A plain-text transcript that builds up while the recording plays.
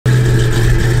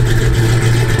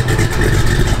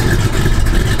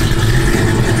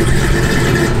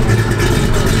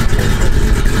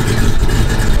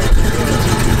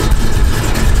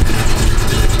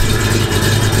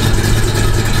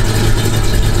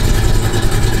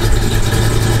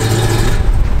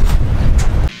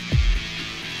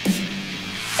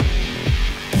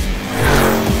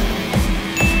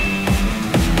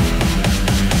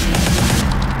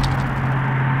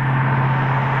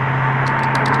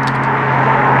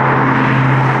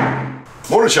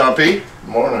Morning, Sean P.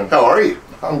 Morning. How are you?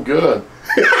 I'm good.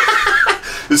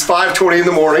 It's 5:20 in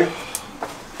the morning.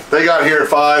 They got here at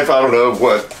 5, I don't know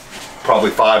what, probably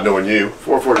 5 knowing you.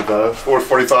 4:45.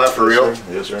 4:45 for real? Yes,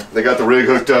 sir. Yes, sir. They got the rig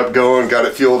hooked up, going, got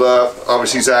it fueled up.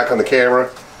 Obviously Zach on the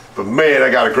camera. But man, I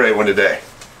got a great one today.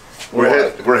 We're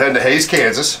heading to Hays,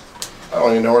 Kansas. I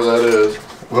don't even know where that is.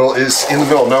 Well, it's in the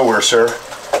middle of nowhere, sir.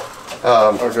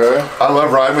 Okay. I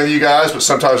love riding with you guys, but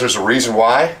sometimes there's a reason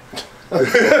why.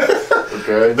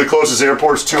 Okay. The closest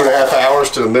airport's 2.5 hours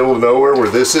to the middle of nowhere where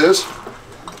this is,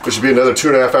 which should be another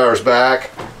 2.5 hours back,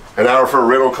 an hour for a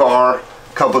rental car,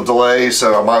 a couple of delays,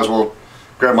 so I might as well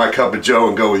grab my cup of joe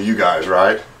and go with you guys,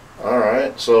 right? All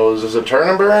right. So is this a turn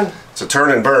and burn? It's a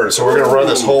turn and burn, so we're going to run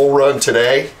this whole run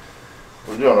today.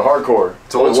 We're doing a hardcore.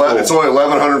 It's only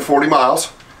 1,140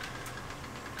 miles,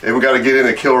 and we got to get in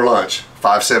a killer lunch.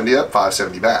 570 up,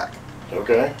 570 back.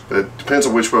 Okay. But it depends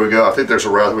on which way we go. I think there's a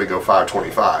route that we go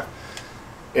 525.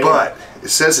 But it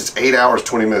says it's 8 hours,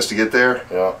 20 minutes to get there.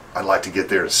 Yeah. I'd like to get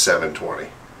there at 7:20.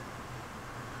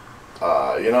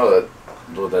 You know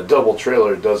that double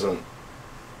trailer doesn't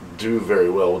do very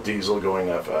well with diesel going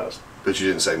that fast. But you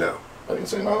didn't say no. I didn't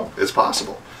say no. It's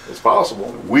possible. It's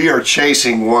possible. We are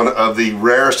chasing one of the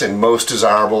rarest and most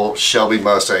desirable Shelby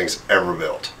Mustangs ever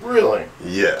built. Really?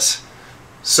 Yes.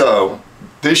 So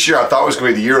this year I thought it was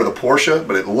going to be the year of the Porsche,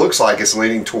 but it looks like it's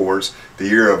leaning towards the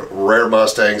year of rare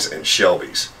Mustangs and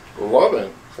Shelbys. Love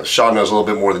it. Sean knows a little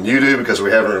bit more than you do because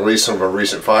we haven't released some of our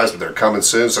recent finds, but they're coming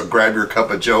soon, so grab your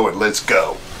cup of joe and let's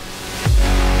go.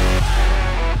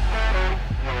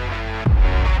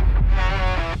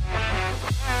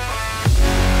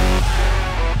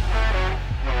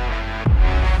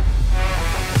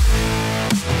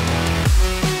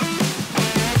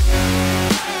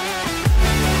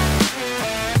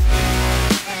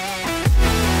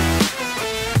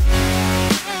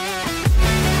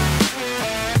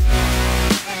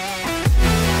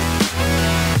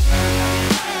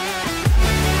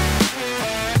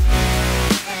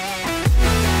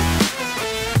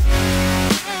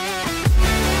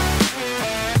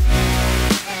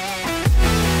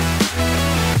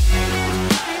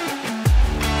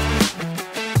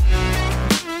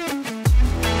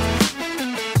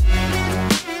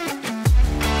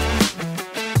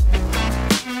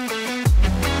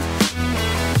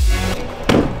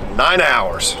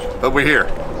 Hours, but we're here.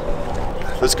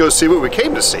 Let's go see what we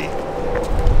came to see.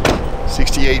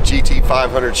 68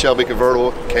 GT500 Shelby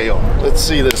convertible KR. Let's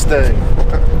see this thing.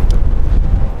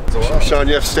 Sean,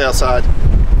 you have to stay outside.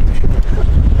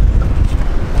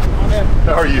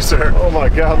 How are you, sir? Oh my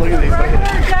God, look at these things.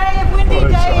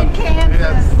 Windy day in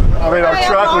Kansas. I mean, our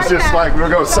truck was just like, we were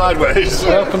going sideways.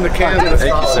 Welcome to Kansas.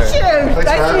 Nice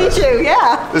to meet you.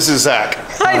 Yeah. This is Zach.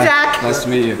 Hi, Zach. Nice to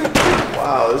meet you.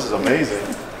 Wow, this is amazing.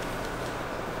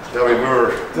 I mean, we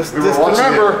were watching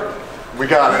remember, it. We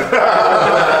got it.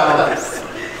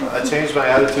 I changed my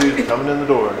attitude coming in the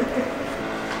door.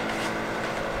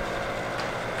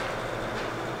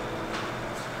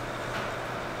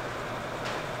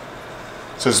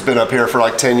 So it's been up here for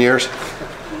like 10 years?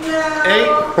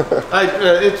 No. 8.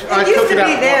 I used took to it out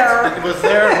be once. there. It was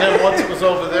there, and then once it was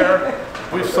over there,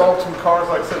 we've sold some cars.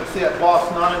 Like I said, see that Boss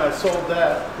 9, I sold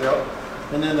that. Yep.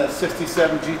 And then that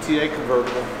 67 GTA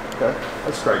convertible. Okay.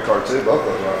 That's a great car too, both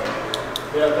of them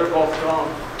are. Yeah, they're both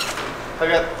gone. I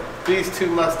got these 2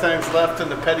 Mustangs left in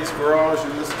the Petty's garage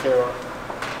and this car.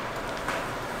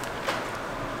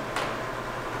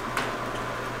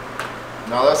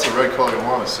 Now that's the red color you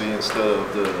want to see instead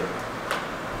of the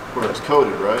where it's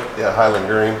coated, right? Yeah, Highland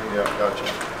green. Yeah, gotcha.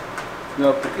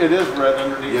 No, it is red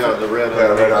underneath. Yeah, it. the red.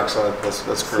 Yeah, red oxide. That's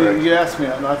correct. See, you asked me,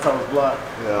 and I thought it was black.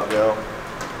 Yeah.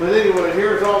 But anyway,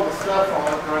 here's all the stuff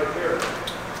on it right here.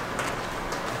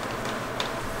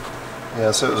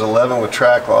 Yeah, so it was 11 with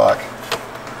track lock.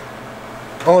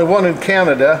 Only one in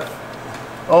Canada.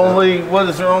 Only, what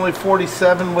is there, only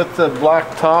 47 with the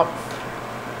black top?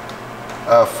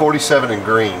 47 in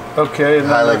green. Okay. And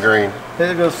Highland green.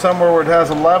 It goes somewhere where it has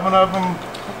 11 of them.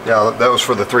 Yeah, that was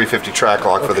for the 350 track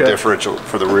lock for the differential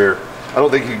for the rear. I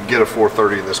don't think you can get a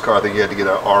 430 in this car. I think you had to get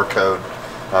an R code.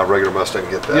 Regular Mustang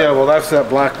to get that. Yeah, well, that's that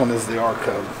black one is the R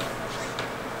code.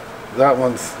 That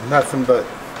one's nothing but.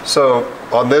 So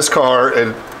on this car,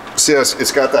 and see,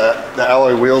 it's got the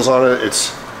alloy wheels on it.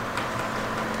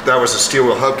 That was a steel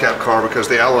wheel hubcap car because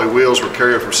the alloy wheels were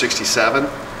carried from '67,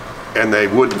 and they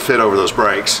wouldn't fit over those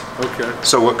brakes. Okay.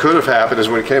 So what could have happened is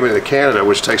when it came into Canada,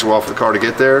 which takes a while for the car to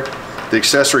get there, the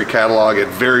accessory catalog at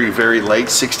very, very late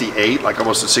 '68, like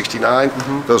almost at '69,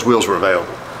 those wheels were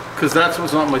available. Because that's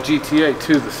what's on my GTA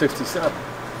too, the '67.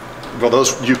 Well,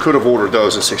 those, you could have ordered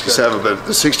those in 67, but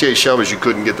the 68 Chevys, you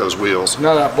couldn't get those wheels.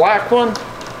 Now that black one,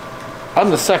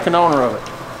 I'm the second owner of it.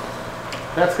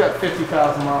 That's got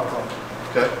 50,000 miles on it.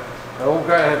 Okay. The old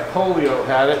guy had polio,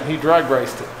 had it, and he drag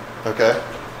raced it. Okay.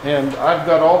 And I've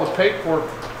got all the paperwork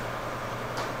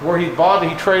where he bought it.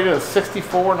 He traded a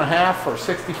 64 and a half or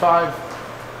 65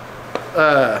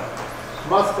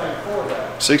 Mustang for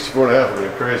that. 64 and a half would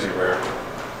be crazy rare.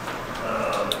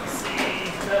 Let me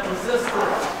see. That was this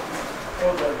one.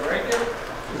 Oh, the breaker?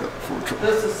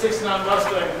 This is 69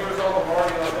 Mustang. Here's all the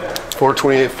body on there.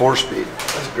 428 4-speed.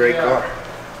 That's a great car.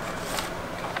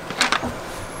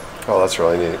 Oh, that's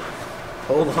really neat.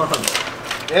 Hold on.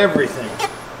 Everything.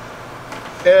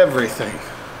 Everything.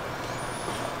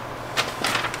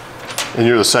 And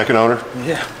you're the second owner?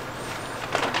 Yeah.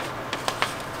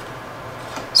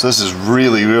 So this is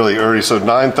really, really early. So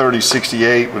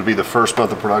 9/30/68 would be the first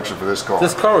month of production for this car.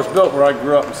 This car was built where I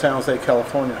grew up in San Jose,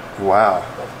 California. Wow.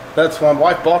 That's why my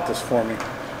wife bought this for me.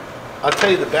 I'll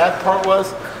tell you the bad part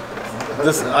was,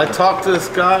 I talked to this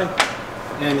guy,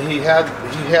 and he had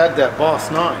that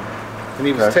Boss 9, and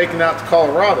he was taken out to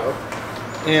Colorado,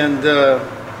 and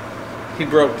he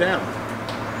broke down.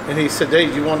 And he said, "Hey,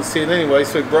 you want to see it anyway?"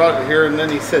 So he brought it here, and then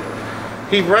he said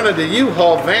he rented a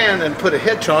U-Haul van and put a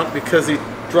hitch on it because he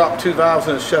dropped 2 valves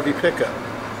in a Chevy pickup.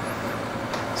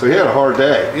 So he had a hard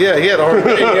day. Yeah, he had a hard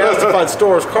day. He asked if I'd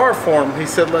store his car for him. He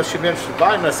said, "Unless you'd be interested in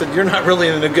buying it." I said, "You're not really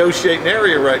in a negotiating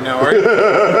area right now, are you?"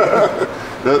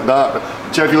 Not,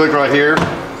 Jeff, if you look right here,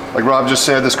 like Rob just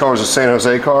said, this car was a San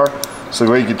Jose car. So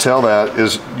the way you can tell that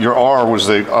is your R was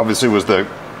obviously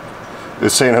the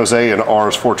San Jose, and R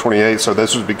is 428. So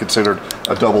this would be considered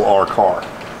a double R car.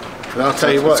 And I'll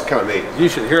tell you what, it's kind of neat. You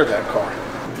should hear that car.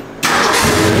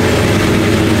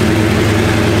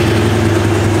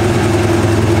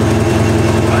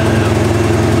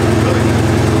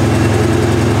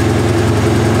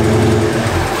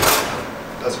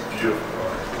 That's a beautiful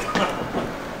car.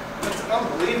 That's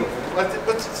unbelievable.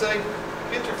 What's it say?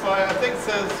 Interfire, I think it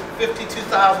says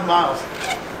 52,000 miles.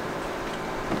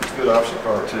 It's a good option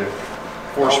car too.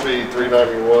 4-speed,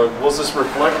 391. Was this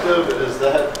reflective? Is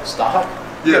that stock?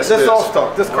 Yes, this it is all is.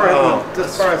 stock. This car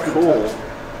has been touched.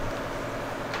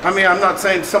 I mean, I'm not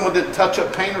saying someone didn't touch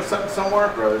up paint or something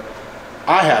somewhere. Right.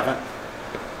 I haven't.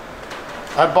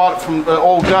 I bought it from the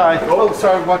old guy. Oh,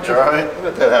 sorry, watch All your.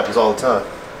 right. That happens all the time.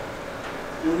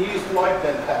 You use light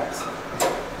bend packs.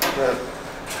 Yeah.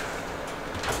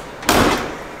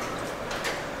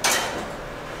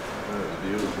 That is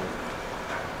beautiful.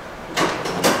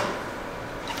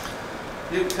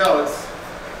 You can tell it's.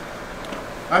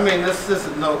 I mean, this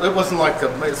isn't no. It wasn't like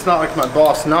it's not like my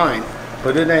Boss 9,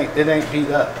 but it ain't beat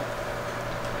up.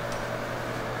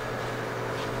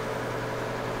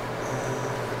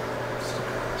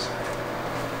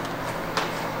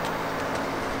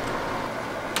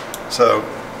 So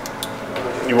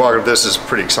you walk up, this is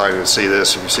pretty exciting to see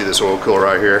this. If you see this oil cooler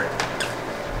right here,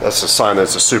 that's a sign that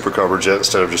it's a super cover jet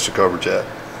instead of just a cover jet.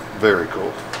 Very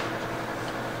cool.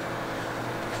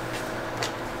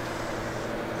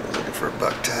 Looking for a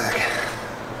buck tag.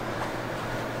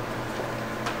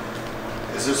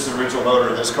 Is this the original motor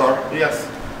in this car? Yes,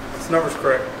 this number's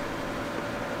correct.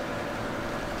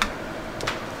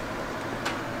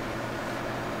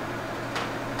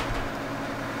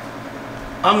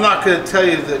 I'm not going to tell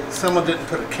you that someone didn't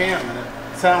put a cam in it.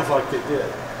 Sounds like they did.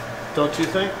 Don't you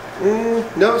think?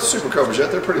 No, it's a super cover jet.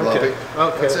 They're pretty lumpy.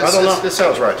 Okay. I don't know. It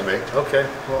sounds right to me. Okay.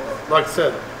 Well, like I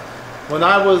said, when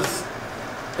I was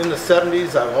in the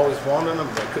 70s, I always wanted them,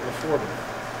 but I couldn't afford them.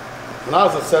 When I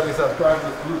was in the 70s, I was driving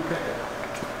this blue pickup.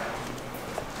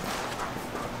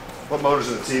 What motor's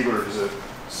in the T-Bird? Is it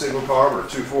single carb or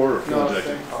 2.4 or fuel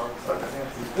injected? Same car.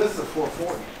 This is a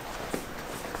 440.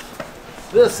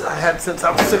 This I had since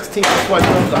I was 16. That's why I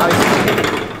drove to high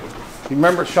school. You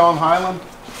remember Sean Hyland?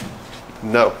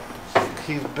 No.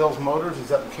 He builds motors.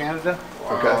 He's up in Canada.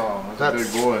 Wow, that's a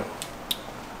big boy.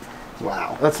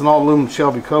 Wow. That's an all-aluminum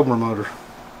Shelby Cobra motor.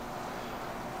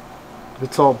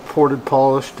 It's all ported,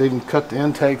 polished. They even cut the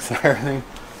intakes and everything.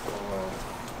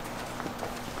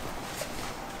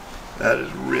 That is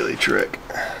really trick.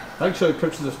 I can show you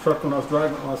pictures of this truck when I was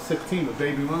driving it when I was 16 with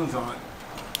baby moons on it.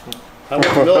 I went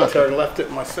to the military and left it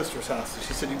in my sister's house.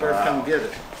 She said, "You better come get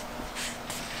it."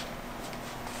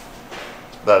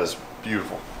 That is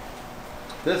beautiful.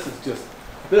 This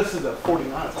is a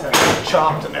 49. It's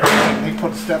chopped and everything. He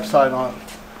put a step side on it.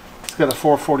 It's got a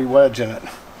 440 wedge in it.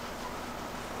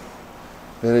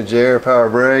 Vintage air, power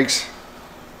brakes.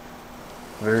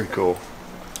 Very cool.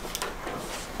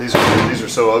 These are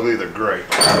so ugly, they're great.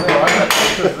 I got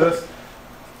pictures of this.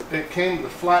 It came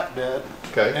with a flatbed,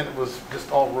 Okay. and it was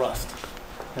just all rust.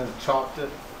 and chopped it.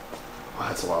 Oh,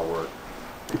 that's a lot of work.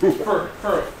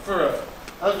 For a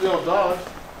ugly old Dodge.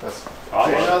 That's,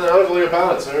 Ain't nothing ugly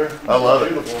about it, sir. I love it.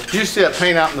 Beautiful. You see that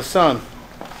paint out in the sun,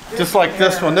 just like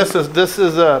this one. This is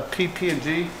a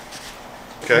PP&G.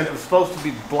 okay. And it was supposed to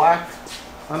be black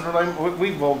underlay.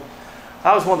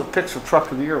 I was one of the picks for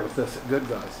truck of the year with this at Good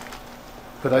Guys.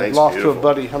 But I Paint's lost to a beautiful.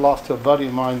 buddy. I lost to a buddy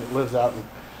of mine that lives out in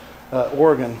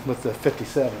Oregon with the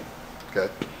 57. Okay.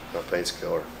 That paint's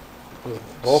killer.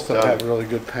 Both of them have Stunning. really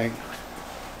good paint.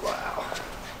 Wow.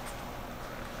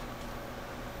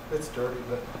 It's dirty,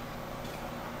 but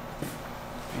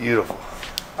Beautiful.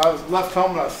 I was left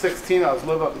home when I was 16. I was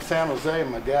living up in San Jose, and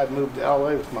my dad moved to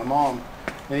LA with my mom.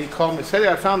 And he called me and said, "Hey,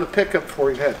 I found a pickup for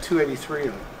you. It had 283 in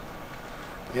it."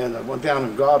 And I went down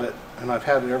and got it, and I've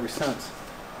had it ever since.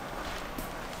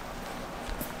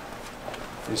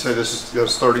 You say this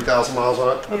goes 30,000 miles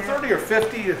on it? 30 or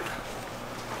 50. You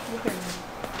can-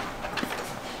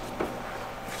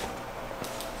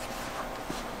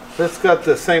 It's got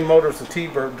the same motor as the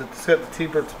T-Bird. It's got the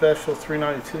T-Bird Special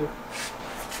 392.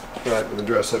 Right, with the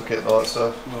dress-up kit and all that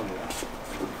stuff. Oh yeah.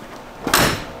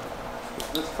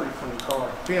 That's a pretty clean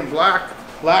car. Being black,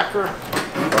 lacquer,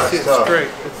 you can see it's tough. straight.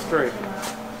 It's straight.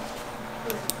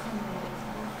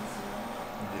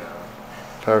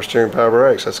 Power steering, power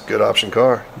brakes. That's a good option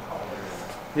car.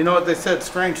 You know what they said?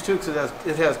 Strange too, because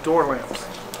it has door lamps.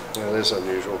 Yeah, it is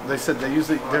unusual. They said they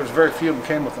usually there's very few of them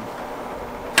came with them.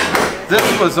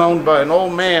 This was owned by an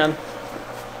old man,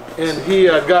 and he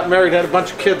got married, had a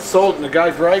bunch of kids, sold, and the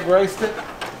guy drag raced it,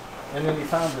 and then he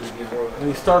found it again. And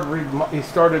he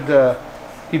started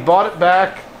he bought it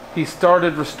back. He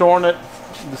started restoring it,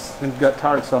 and got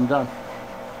tired, so I'm done.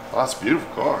 Oh, that's a beautiful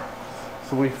car.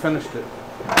 So we finished it.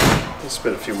 Let's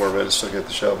spend a few more minutes to get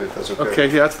the Shelby if that's okay. Okay,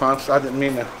 yeah, that's fine. I didn't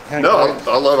mean to hang No, up.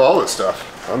 I love all this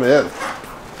stuff. I'm in.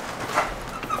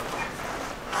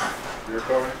 Your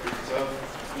car, 57?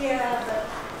 Yeah,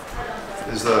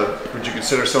 but Would you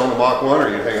consider selling the Mach 1 or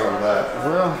you hang on to that?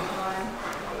 Well,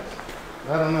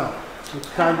 I don't know. It's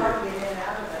kind of. hardly get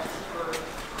out of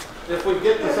it. If we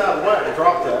get this out of the way,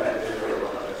 drop that.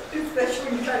 Especially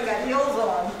when you try to got heels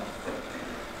on.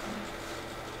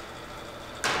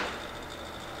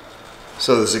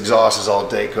 So this exhaust is all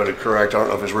date coded correct. I don't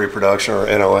know if it's reproduction or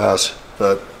NOS,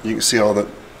 but you can see all the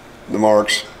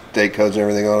marks, date codes and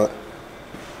everything on it.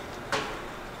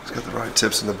 It's got the right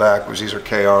tips in the back, which these are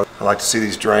KR. I like to see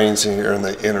these drains in here in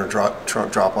the inner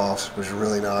trunk drop-offs, which is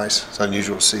really nice. It's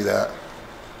unusual to see that.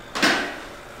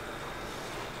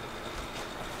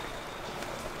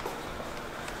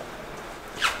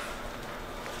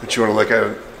 But you want to look at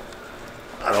it,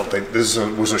 I don't think this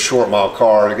was a short mile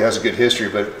car. It has a good history,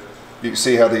 but you can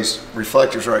see how these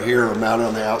reflectors right here are mounted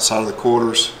on the outside of the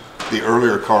quarters. The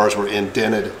earlier cars were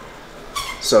indented.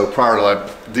 So prior to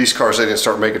that, these cars they didn't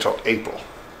start making until April.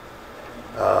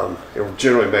 They were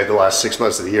generally made the last 6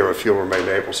 months of the year, but fuel were made in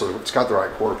April, so it's got the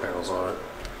right quarter panels on it.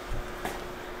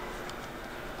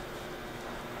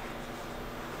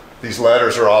 These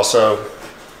letters are also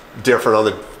different on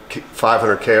the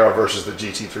 500KR versus the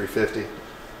GT350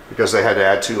 because they had to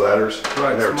add 2 letters.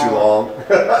 Right, and they were too small. long.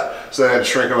 So they had to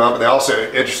shrink them up. And they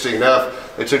also, interesting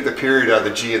enough, they took the period out of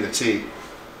the G and the T.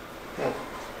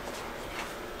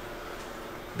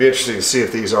 Be interesting to see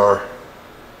if these are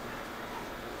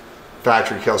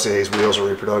factory Kelsey Hayes wheels or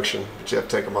reproduction, but you have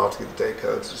to take them off to get the date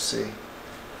codes to see.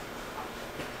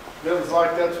 It was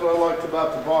like, that's what I liked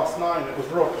about the Boss 9. It was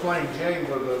real plain Jane,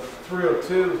 but the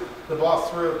 302, the Boss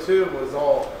 302 was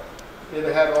all, it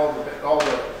had all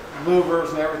the louvers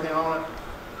and everything on it.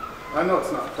 I know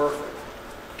it's not perfect,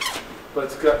 but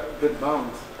it's got good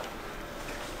bones.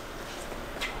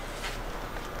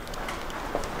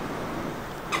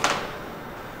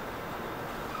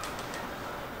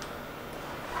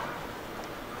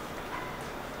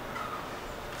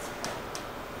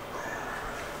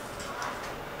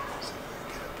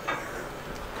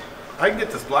 I can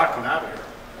get this black one out of here.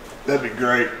 That'd be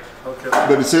great. Okay.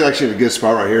 But it's actually a good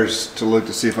spot right here is to look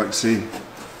to see if I can see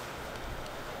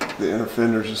the inner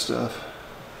fenders and stuff.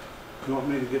 You want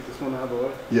me to get this one out of the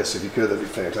way? Yes, if you could, that'd be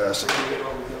fantastic.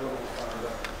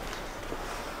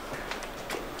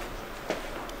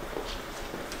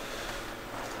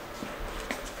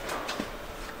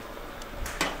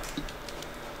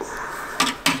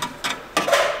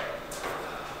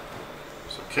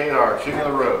 So KR, King of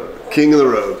the Road. King of the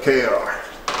Road, KR.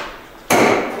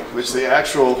 Which the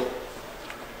actual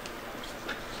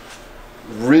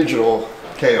original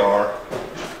KR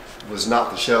was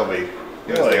not the Shelby,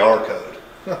 it was the R code,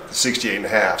 the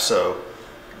 68.5. So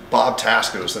Bob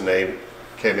Tasco's the name,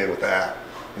 came in with that.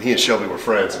 And he and Shelby were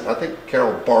friends, and I think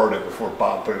Carol borrowed it before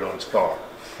Bob put it on his car.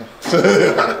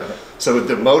 So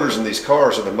the motors in these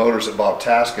cars are the motors that Bob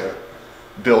Tasca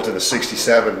built in the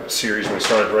 67 series when he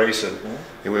started racing.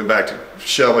 He went back to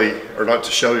Shelby, or not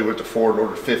to Shelby, went to Ford and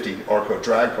ordered 50 Arco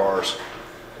drag cars.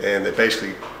 And they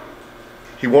basically,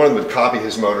 he wanted them to copy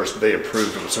his motors, but they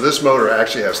improved them. So this motor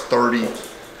actually has 30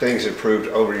 things improved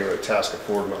over your Tasca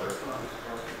Ford motor.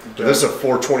 But this is a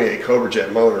 428 Cobra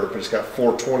Jet motor, but it's got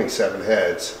 427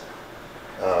 heads.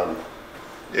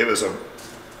 It was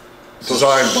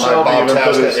designed by Bob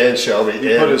Tasca and Shelby.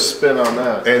 He put his spin on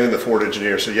that. And then the Ford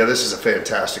engineer. So yeah, this is a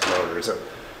fantastic motor. It's a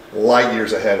light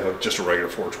years ahead of just a regular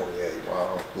 428.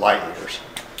 Wow. Light years.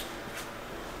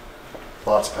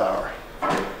 Lots of power.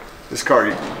 This car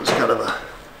is kind of a...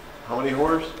 How many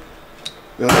horse?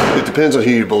 It depends on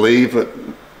who you believe, but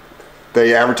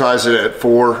they advertise it at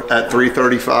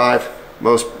 335.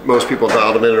 Most people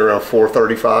dialed them in at around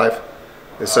 435.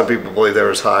 And some people believe they're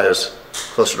as high as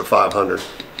closer to 500.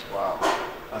 Wow,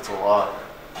 that's a lot.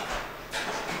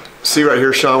 See right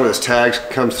here, Sean, where this tag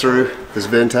comes through, this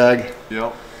VIN tag?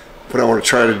 Yep. What I want to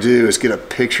try to do is get a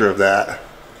picture of that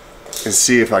and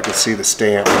see if I can see the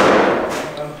stamp.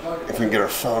 If we can get our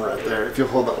phone right there. If you'll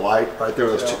hold that light right there,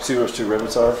 those see where those two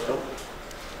rivets are?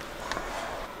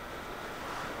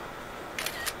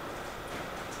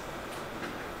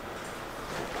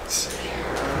 Let's see.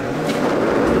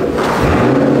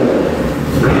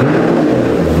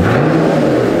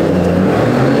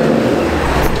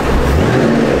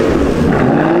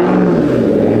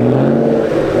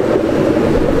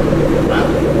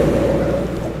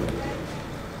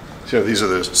 You know, these are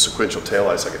the sequential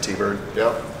taillights like a T-Bird.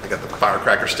 Yep. They got the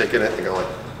firecracker stick in it. They go like,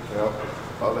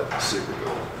 Yep. Love it. super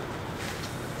cool.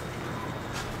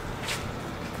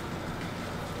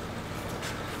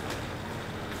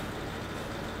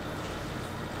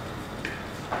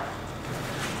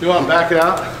 You want to back it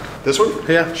out? This one?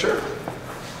 Yeah. Sure.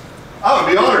 I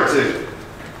would be honored to.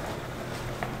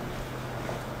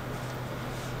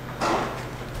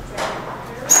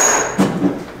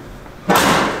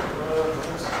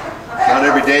 Not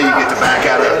every day you get to back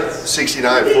out a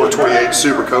 69 428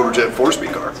 Super Cobra Jet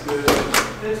 4-speed car.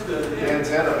 It's good. The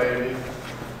antenna, baby.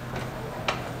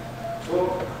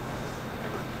 Well,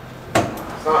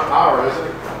 It's not power, is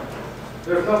it?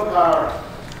 there's no power.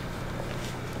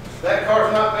 That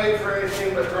car's not made for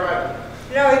anything but driving.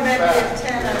 No, he meant the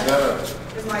antenna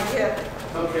Antenna. is my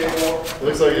gift. Okay, well,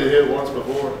 Looks like it hit once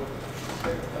before.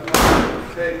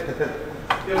 okay.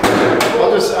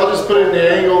 I'll just put it in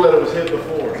the angle that it was hit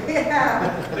before.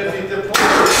 Yeah. If you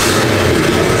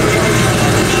deploy.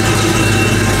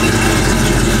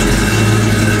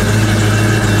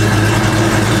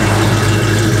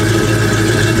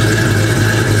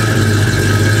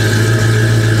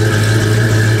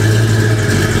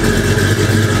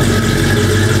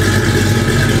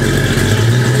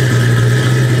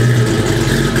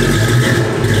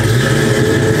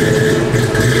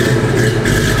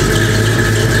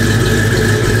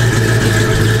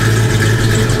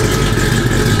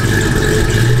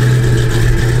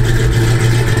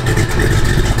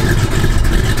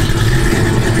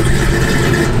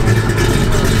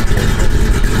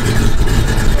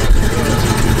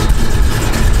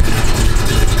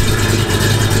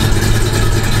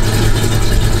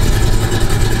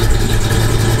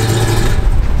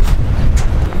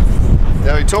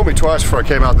 Now he told me twice before I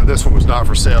came out that this one was not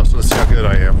for sale, so let's see how good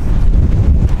I am.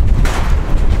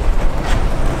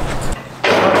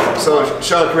 So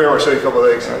Sean, come here, I want to show you a couple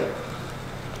of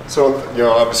things. So, you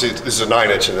know, obviously this is a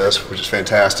 9-inch in this, which is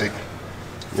fantastic.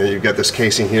 You know, you've got this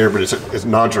casing here, but it's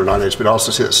modular 9-inch, but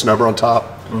also see that snubber on top?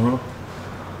 Mm-hmm.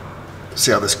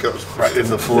 See how this goes right into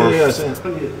the floor? Yeah,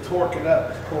 When you torque it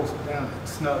up, it pulls it down, it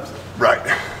snubs it.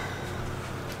 Right.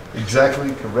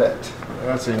 Exactly correct.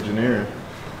 that's engineering.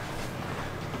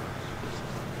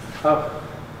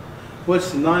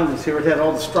 What's the 9s here? It had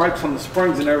all the stripes on the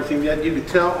springs and everything. Yet you could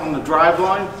tell on the drive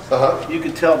line. Uh-huh. You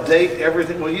could tell date,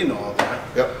 everything. Well, you know all that.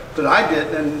 Yep. But I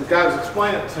didn't, and the guy was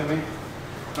explaining it to me.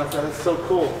 I thought that's so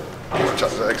cool. I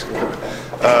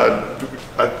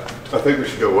think we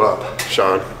should go up,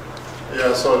 Sean.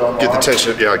 Yeah, so it Get the unlocks.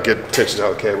 tension, yeah, get tension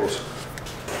out of the cables.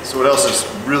 So what else is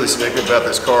really significant about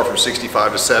this car from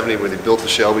 65 to 70 when they built the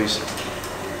Shelbys?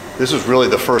 This was really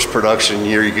the first production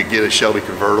year you could get a Shelby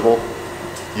convertible.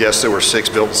 Yes, there were 6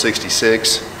 built in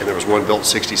 66 and there was 1 built in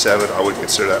 67. I wouldn't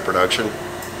consider that production.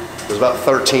 There's about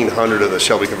 1,300 of the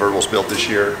Shelby convertibles built this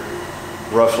year.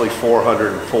 Roughly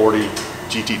 440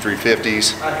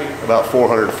 GT350s, about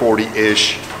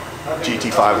 440-ish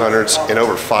GT500s, and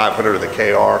over 500 of the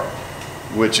KR,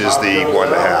 which is the one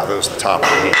to have. That was the top of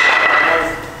the heap.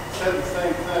 Said the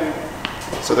same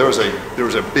thing. So So there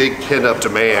was a big pent-up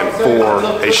demand for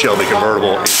a Shelby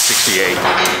convertible in '68.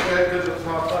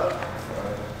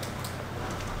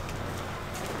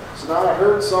 So now I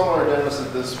heard somewhere, Dennis,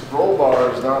 that this roll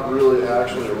bar is not really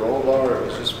actually a roll bar. It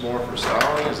was just more for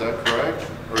styling. Is that correct?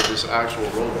 Or is this actual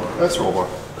roll bar? That's roll bar.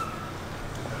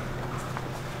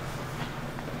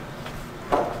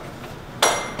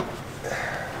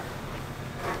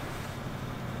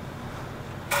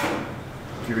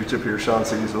 If you reach up here, Sean,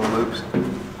 see these little loops?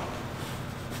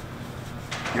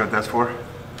 You know what that's for?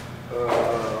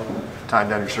 Tying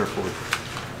down your surfboard.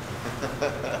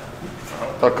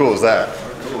 How cool is that?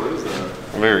 How cool is that?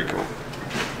 Very cool.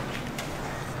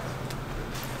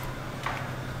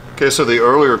 Okay, so the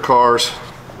earlier cars,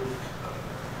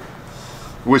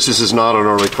 which this is not an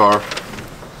early car,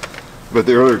 but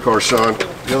the earlier car, Sean,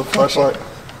 you know, flashlight?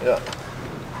 Yeah.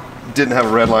 Didn't have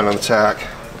a red line on the tack.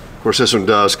 Of course, this one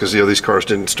does, because these cars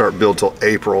didn't start build till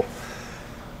April.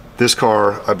 This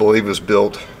car, I believe, was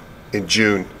built in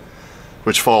June,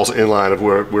 which falls in line of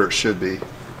where it should be.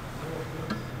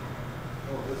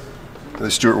 The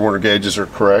Stewart Warner gauges are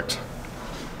correct.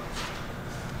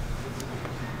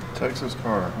 Texas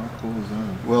car. How cool is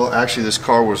that? Well, actually, this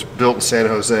car was built in San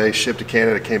Jose, shipped to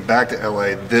Canada, came back to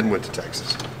LA, then went to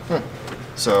Texas.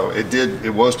 So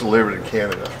it was delivered in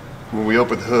Canada. When we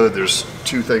opened the hood, there's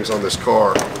two things on this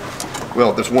car.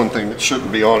 Well, there's one thing that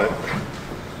shouldn't be on it.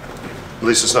 At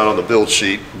least it's not on the build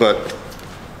sheet, but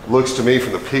looks to me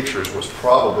from the pictures was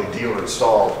probably dealer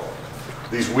installed.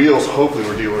 These wheels hopefully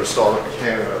were dealer installed in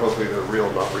Canada. Hopefully they're real,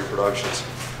 not reproductions.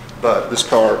 But this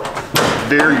car,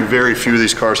 very, very few of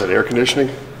these cars had air conditioning.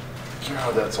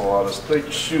 God, that's a lot of. They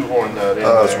shoehorned that in.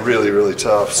 It's really, really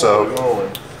tough.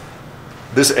 So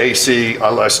this AC,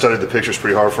 I studied the pictures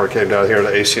pretty hard before I came down here.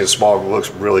 The AC and smog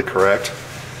looks really correct.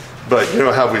 But you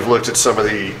know how we've looked at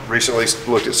recently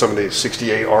looked at some of the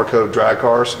 68 R-Code drag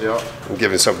cars? Yeah. I'm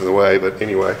giving something away, but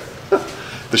anyway.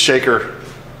 The shaker,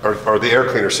 or the air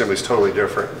cleaner assembly is totally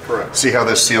different. Correct. See how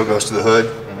this seal goes to the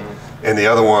hood? And the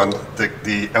other one,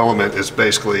 the element is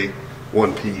basically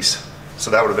one piece. So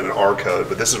that would have been an R-Code,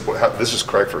 but this is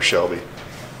correct for Shelby.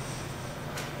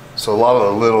 So a lot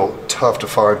of the little tough to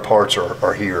find parts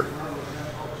are here.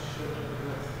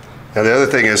 Now the other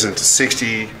thing is in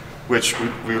 60, which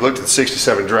we looked at the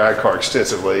 67 drag car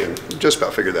extensively and just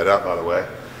about figured that out, by the way.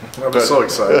 I'm so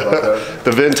excited about that.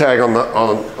 The VIN tag on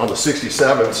the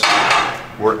 67s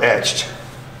were etched.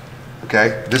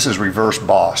 Okay, this is reverse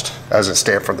bossed, as in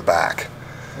stamped from the back.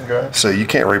 Okay. So you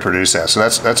can't reproduce that. So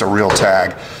that's a real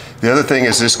tag. The other thing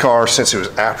is this car, since it was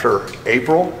after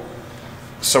April,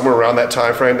 somewhere around that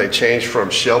time frame, they changed from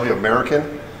Shelby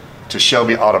American to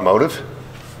Shelby Automotive,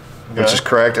 which is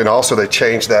correct. And also they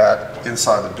changed that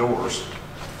inside the doors.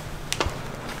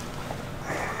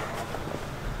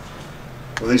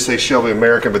 Well, these say Shelby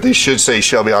American, but these should say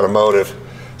Shelby Automotive.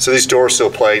 So these door sill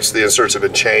plates, the inserts have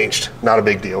been changed. Not a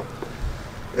big deal.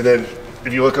 And then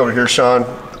if you look over here, Sean,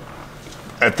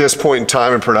 at this point in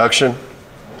time in production,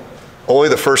 only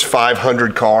the first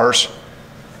 500 cars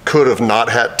could have not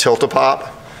had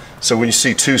tilt-a-pop. So when you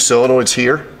see two solenoids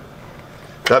here,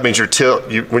 that means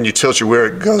when you tilt your wheel,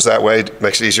 it goes that way, it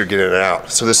makes it easier to get in and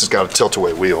out. So this has got a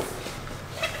tilt-away wheel.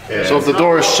 Yeah. So if the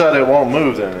door is shut, it won't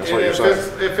move then, is what you're saying?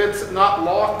 If it's not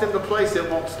locked into place, it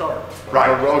won't start. Right.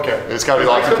 Okay. It's got to be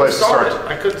locked in place to start.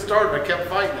 I couldn't start it. I kept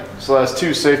fighting it. So that's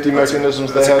two safety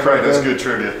mechanisms That's they have. correct. That's good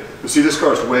trivia. You see, this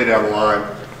car's way down the line,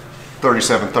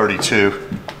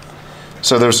 3732.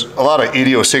 So there's a lot of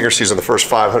idiosyncrasies in the first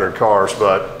 500 cars,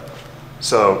 but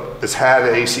so it's had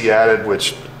AC added,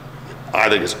 which I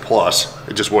think is a plus.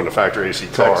 It just wasn't a factory AC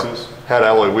car. Texas. Had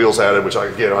alloy wheels added, which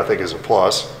I think is a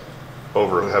plus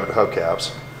over having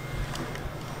hubcaps.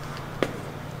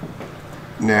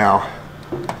 Now,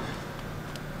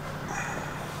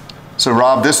 so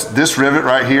Rob, this rivet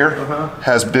right here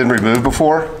has been removed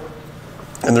before.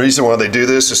 And the reason why they do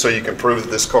this is so you can prove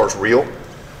that this car's real.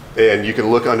 And you can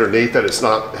look underneath that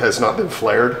has not been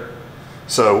flared.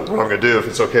 So what I'm gonna do, if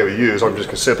it's okay with you, is I'm just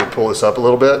gonna simply pull this up a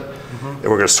little bit and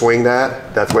we're gonna swing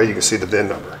that. That way you can see the VIN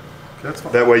number. That's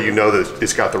fine. That way you know that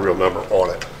it's got the real number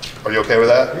on it. Are you okay with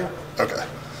that? Yeah. Okay.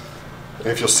 And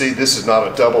if you'll see, this is not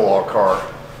a double R car.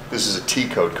 This is a T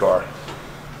code car.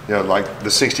 You know, like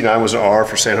the 69 was an R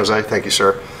for San Jose. Thank you,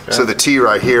 sir. Okay. So the T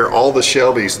right here, all the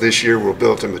Shelbys this year were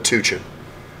built in Metuchen.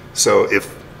 So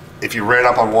if you ran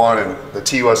up on one and the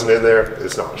T wasn't in there,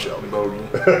 it's not a Shelby.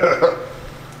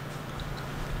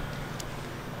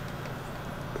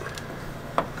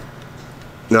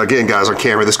 Now again, guys, on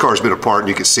camera, this car's been apart and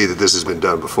you can see that this has been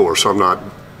done before, so I'm not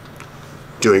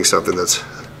doing something that's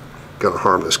gonna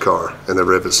harm this car. And the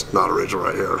rivet's not original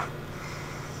right here.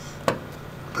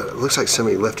 but it looks like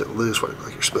somebody left it loose like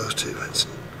you're supposed to. It's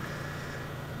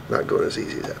not going as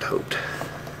easy as I'd hoped.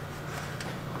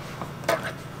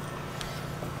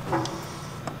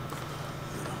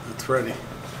 It's ready.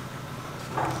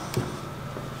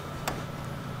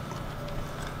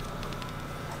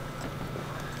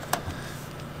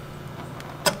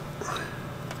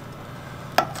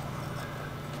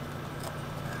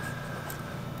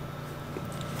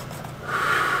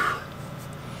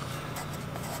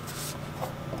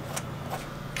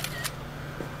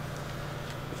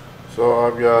 So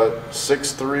I've got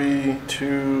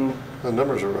 632. The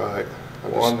numbers are right.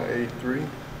 183.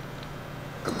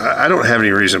 I don't have any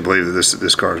reason to believe that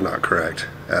this car is not correct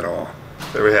at all.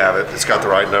 There we have it. It's got the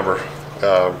right number,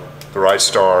 the right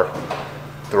star,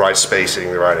 the right spacing,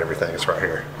 the right everything. It's right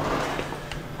here.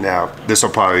 Now, this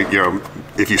will probably, you know,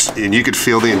 and you could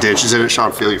feel the indentions in it.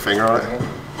 Sean, feel your finger on it.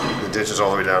 The indentions all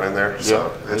the way down in there.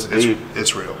 So Yeah,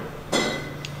 it's real.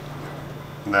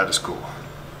 And that is cool.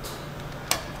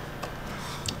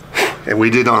 And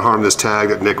we did not harm this tag.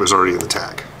 That Nick was already in the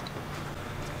tag.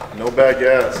 No bad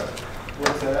gas.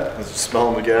 What's that? Is it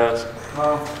smelling the gas?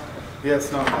 Yeah,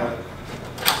 it's not bad.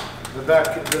 The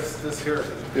back, this here.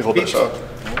 You hold this up.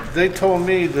 They told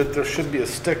me that there should be a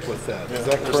stick with that. Is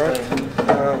that correct?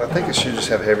 I think it should just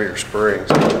have heavier springs.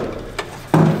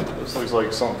 This looks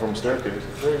like something from a staircase.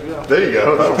 There you go. There you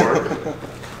go. That'll work.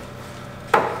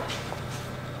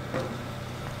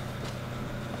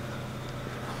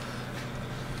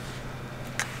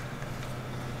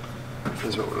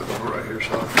 This is what we're looking for right here,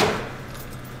 Sean.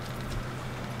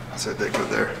 I said they go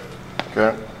there.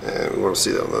 Okay. And we want to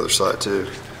see that on the other side too.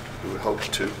 We would hope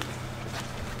to.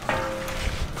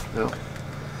 Yeah.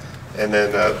 And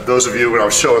then those of you, when I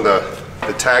was showing the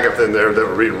tag up in there that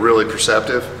were reading really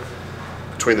perceptive,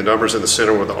 between the numbers in the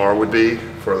center where the R would be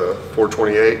for the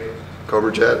 428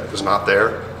 Cobra Jet was not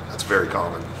there. That's very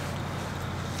common.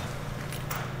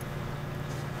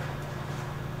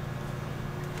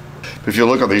 If you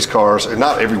look at these cars, and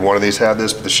not every one of these had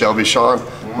this, but the Shelby, Sean,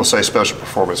 will say special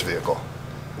performance vehicle.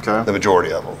 Okay. The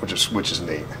majority of them, which is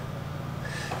neat.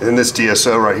 And then this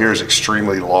DSO right here is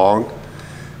extremely long,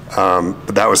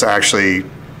 but that was actually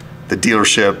the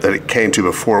dealership that it came to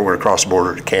before it went across the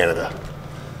border to Canada.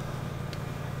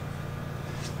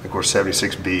 Of course,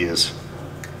 76B is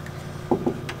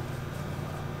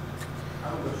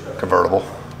convertible,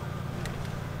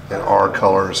 and our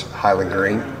color is Highland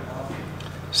green.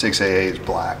 6AA is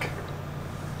black.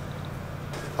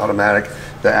 Automatic.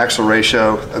 The axle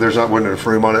ratio, there's not one in the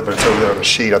room on it, but it's over there on the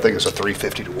sheet. I think it's a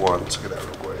 350 to 1. Let's look at that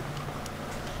real quick.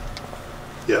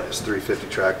 Yeah, it's 350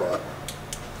 track lot.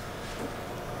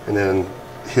 And then,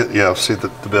 yeah, see the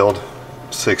build.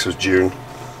 6 is June.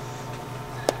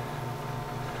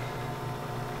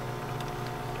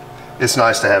 It's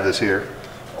nice to have this here.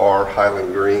 R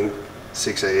Highland green,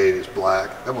 6A8 is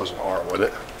black. That wasn't R, was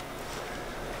it?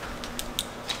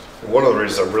 And one of the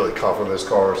reasons I'm really confident in this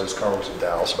car is this car was in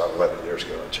Dallas about 11 years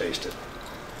ago and I chased it.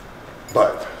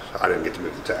 But I didn't get to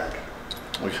move the tag.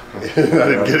 I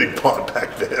didn't get it bought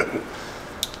back then.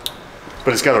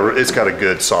 But it's got a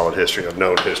good solid history, a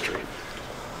known history.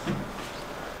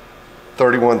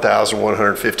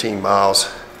 31,115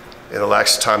 miles. And the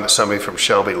last time that somebody from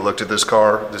Shelby looked at this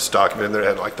car, this document in there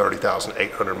had like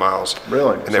 30,800 miles.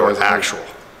 Really? And they were actual.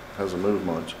 Hasn't moved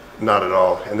much. Not at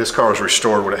all. And this car was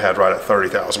restored when it had right at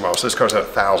 30,000 miles. So this car's had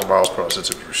 1,000 miles per hour since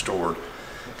it was restored.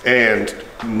 And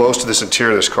most of this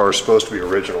interior of this car is supposed to be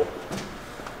original,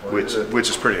 which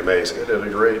is pretty amazing. It did a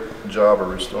great job of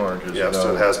restoring. Yeah,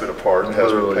 so it has been apart. It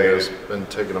has been literally has painted. been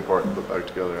taken apart and put back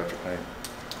together after paint.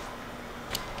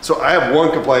 So I have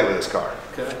one complaint with this car.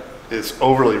 Okay. It's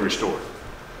overly restored.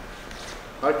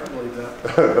 I can believe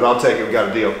that. But I'll take it, we got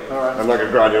a deal. All right. I'm not gonna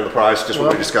grind you on the price, just what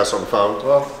Well- we discussed on the phone.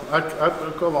 Well, I'd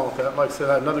go along with that. Like I said,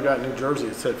 I had another guy in New Jersey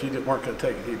that said if you weren't going to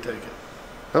take it, he'd take it.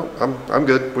 No, I'm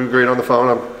good. We agreed on the phone.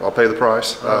 I'll pay the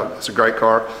price. It's a great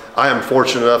car. I am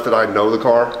fortunate enough that I know the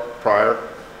car prior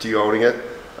to you owning it.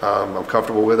 I'm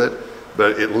comfortable with it,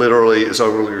 but it literally is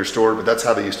overly restored, but that's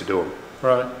how they used to do them.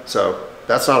 Right. So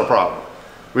that's not a problem.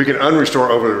 We can unrestore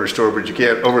overly restored, but you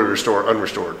can't overly restore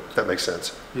unrestored, if that makes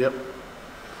sense. Yep.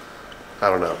 I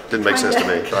don't know. Didn't make sense to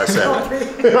me, but I said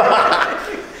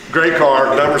it. Great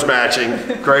car, numbers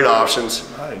matching, great options.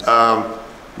 Nice.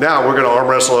 Now we're going to arm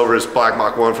wrestle over his Black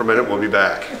Mach 1 for a minute. We'll be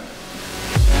back.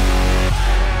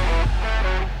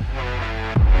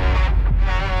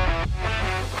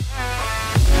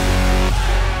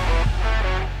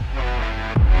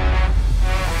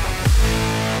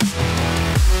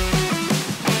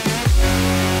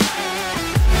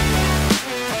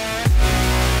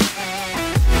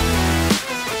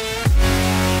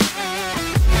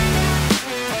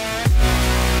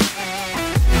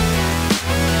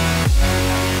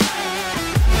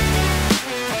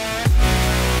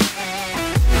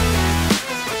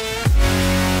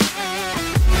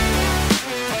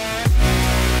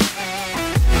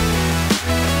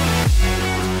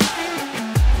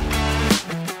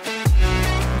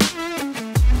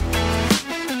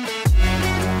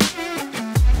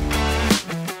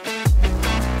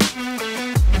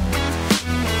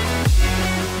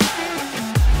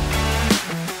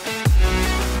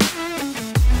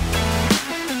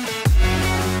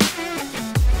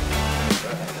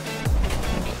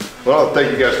 Well,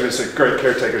 thank you guys for being some great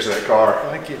caretakers of that car.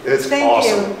 Thank you. It's Thank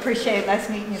awesome. you, appreciate it, nice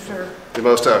meeting you, sir. The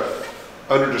most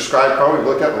under-described car we've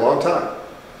looked at in a long time.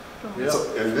 Yeah.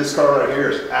 And this car right here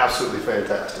is absolutely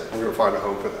fantastic. We're gonna find a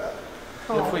home for that.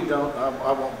 If we don't,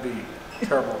 I won't be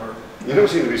terrible hurt. You don't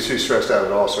seem to be too stressed out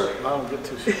at all, sir. I don't get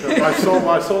too stressed. I sold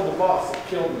the boss. It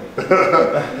killed me.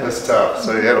 That's tough.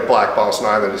 So you had a black Boss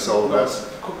 9 that he sold. That's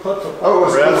Oh, it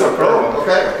was Calypso Chrome.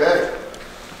 Okay.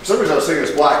 For some reason I was thinking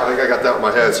it's black. I think I got that in my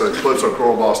head. So it's Calypso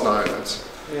Chrome Boss 9.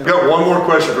 We got one more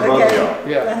question for both of y'all.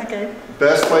 Yeah. Okay.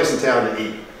 Best place in town to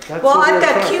eat? Well, I've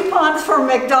got coupons for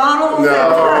McDonald's. No.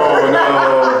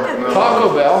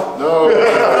 Taco Bell. No. We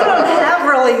don't have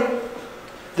really,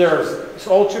 There's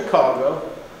Old Chicago.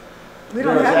 we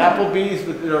don't There's have. Applebee's,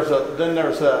 but there's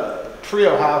a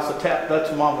Trio House,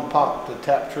 that's Mom and Pop, the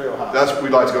Tap Trio House.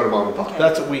 We'd like to go to Mom and Pop.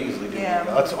 That's what we usually do. Yeah.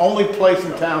 That's the only place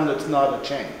in town that's not a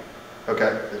chain.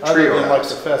 Okay. The Other Trio than like the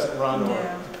House. Pheasant Run Yeah.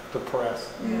 or the Press.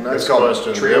 It's Next called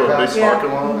question. Trio Do you have a House? big Yeah.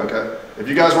 parking lot? Okay. If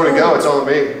you guys want to go, it's on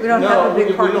me. We don't have No, a we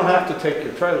big parking don't lot. have to take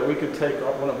your trailer. We could take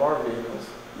one of our vehicles.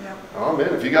 Yeah. Oh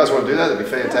man, if you guys want to do that, that'd be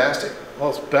fantastic. Well,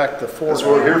 it's back to Ford. That's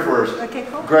what we're here for. Is Okay,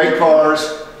 cool. great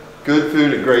cars, good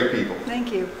food, and great people.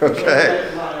 Thank you. Okay.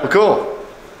 Well, cool.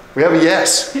 We have a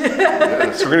yes.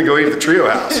 Yeah, so we're gonna go eat at the Trio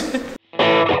House.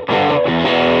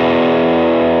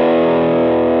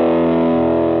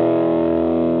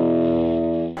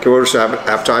 Can we order some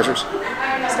appetizers?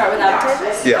 Start with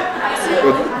appetizers? Yeah.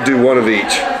 We'll do one of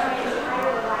each.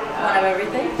 One of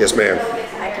everything? Yes, ma'am.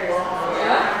 I can do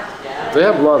that. They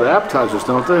have a lot of appetizers,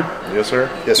 don't they? Yes, sir.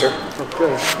 Yes, sir.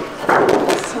 Okay.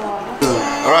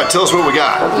 All right, tell us what we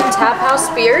got. The Tap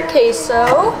House beer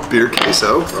queso. Beer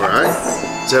queso. All right.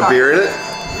 Does that have beer in it?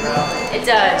 It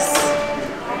does.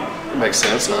 That makes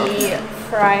sense, huh? The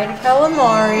fried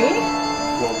calamari.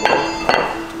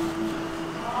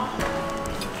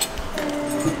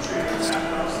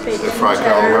 Bacon fried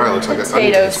cheddar, calamari looks like a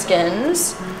potato onion.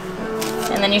 skins.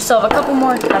 And then you still have a couple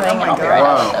more coming, and I'll be right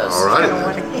out with those. All right.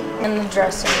 Then. And the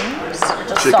dressings, or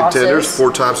just Chicken sauces. tenders,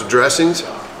 4 types of dressings.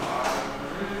 And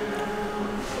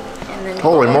then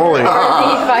Holy moly. the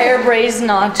fire braised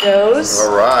nachos.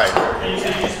 All right.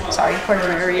 Sorry, Puerto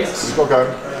Marys. Okay.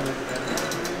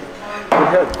 We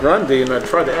had Grundy and I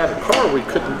tried to add a car, we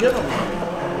couldn't get them.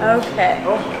 Okay.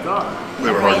 Oh my God. They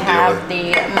were We hard to deal have with.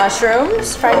 the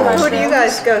mushrooms, fried mushrooms. What do you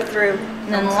guys go through?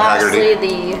 And then lastly,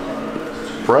 the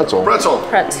Pretzel. Pretzel.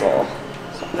 pretzel.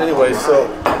 Anyway, so.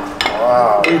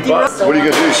 Wow. We bought, What are you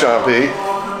gonna do, Sean P? I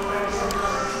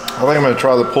think I'm gonna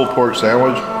try the pulled pork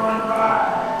sandwich.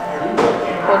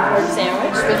 Pulled pork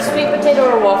sandwich with sweet potato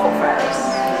or waffle fries.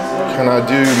 Can I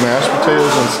do mashed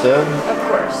potatoes instead? Of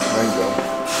course. There you go.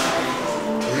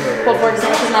 Pulled pork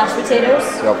sandwich with mashed potatoes.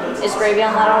 Yep. Is gravy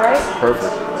on that all right?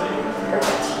 Perfect.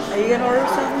 Perfect. Are you gonna order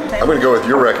something? I'm gonna go with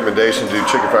your recommendation to do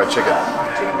chicken fried chicken.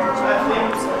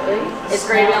 Is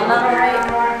gravy on that all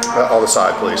right? On the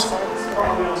side, please.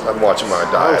 I'm watching my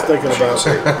I diet. was thinking about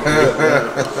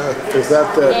is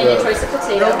that And your the, choice of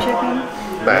potato.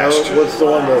 Mashed. no, what's the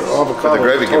one, the But avocado? the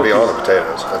gravy can be turkey? on the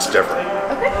potatoes. That's different.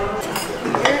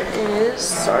 Here is,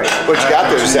 sorry. What you got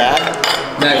there, Zach?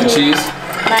 Mac and cheese.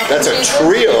 Mac That's a and cheese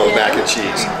trio of with mac and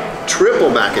cheese. Triple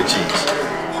mac and cheese.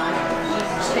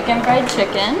 Chicken fried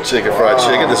chicken. Chicken fried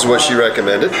chicken. This is what she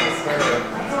recommended.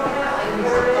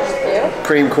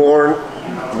 Cream corn,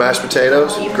 mashed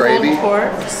potatoes, The gravy. pulled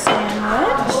pork sandwich.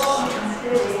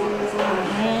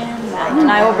 And that. And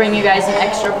I will bring you guys an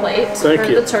extra plate Thank for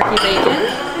you. the turkey bacon.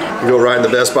 You go right in the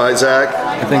Best Buy, Zach.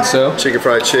 I think so. Chicken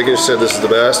fried chicken, she said this is the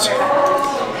best.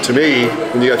 To me,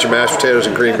 when you got your mashed potatoes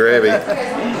and cream gravy,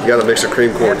 you got to mix the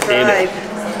cream corn That's in right.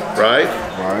 it. Right?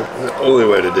 Right. The only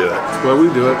way to do it. Well, we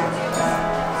do it.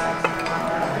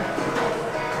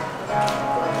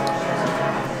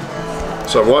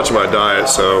 So I'm watching my diet,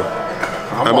 so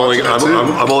I'm only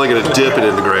going to dip it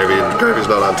in the gravy, and the gravy's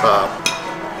not on top.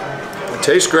 It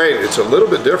tastes great. It's a little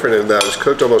bit different in that it's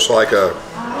cooked almost like a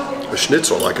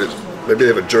schnitzel, like maybe they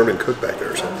have a German cook back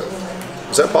there or something.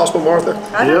 Is that possible, Martha?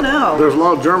 I don't know. There's a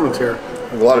lot of Germans here.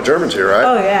 A lot of Germans here, right?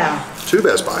 Oh, yeah. 2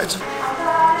 Best Buys.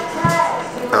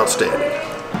 Outstanding.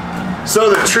 So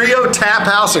the Trio Tap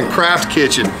House and Craft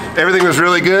Kitchen. Everything was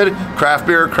really good. Craft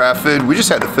beer, craft food. We just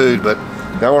had the food, but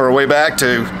now we're on our way back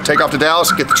to take off to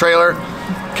Dallas, get the trailer,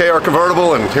 KR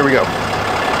convertible, and here we go.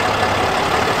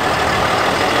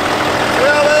 See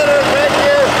you later, thank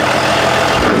you.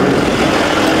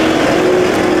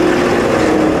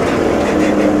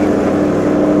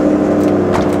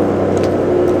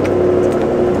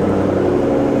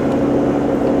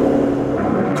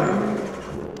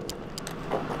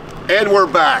 And we're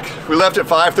back. We left at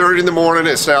 5:30 in the morning.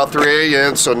 It's now 3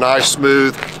 a.m., so nice,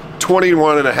 smooth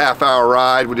 21 and a half hour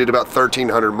ride. We did about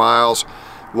 1,300 miles,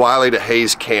 Wylie to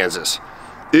Hays, Kansas.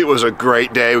 It was a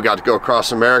great day. We got to go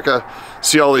across America,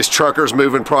 see all these truckers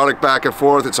moving product back and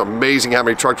forth. It's amazing how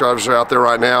many truck drivers are out there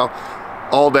right now,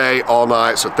 all day, all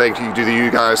night. So thank you to you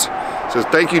guys. So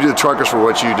thank you to the truckers for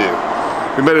what you do.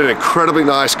 We met an incredibly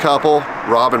nice couple,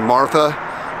 Rob and Martha,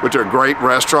 went to a great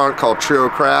restaurant called Trio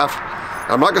Craft.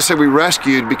 I'm not gonna say we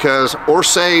rescued or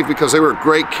saved because they were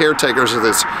great caretakers of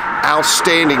this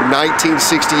outstanding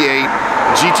 1968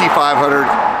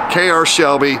 GT500KR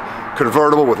Shelby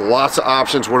convertible with lots of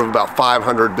options, one of about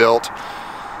 500 built.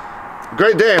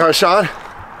 Great day, huh, Sean?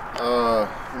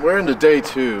 We're into day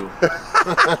 2.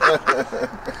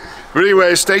 But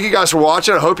anyways, thank you guys for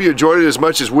watching. I hope you enjoyed it as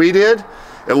much as we did.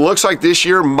 It looks like this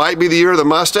year might be the year of the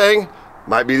Mustang,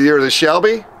 might be the year of the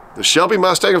Shelby. The Shelby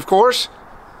Mustang, of course,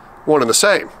 one and the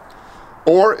same.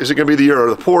 Or is it gonna be the year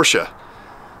of the Porsche?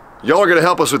 Y'all are gonna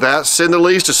help us with that. Send the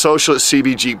leads to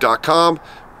social@cbjeep.com.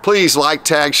 Please like,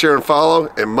 tag, share, and follow.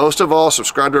 And most of all,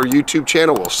 subscribe to our YouTube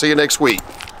channel. We'll see you next week.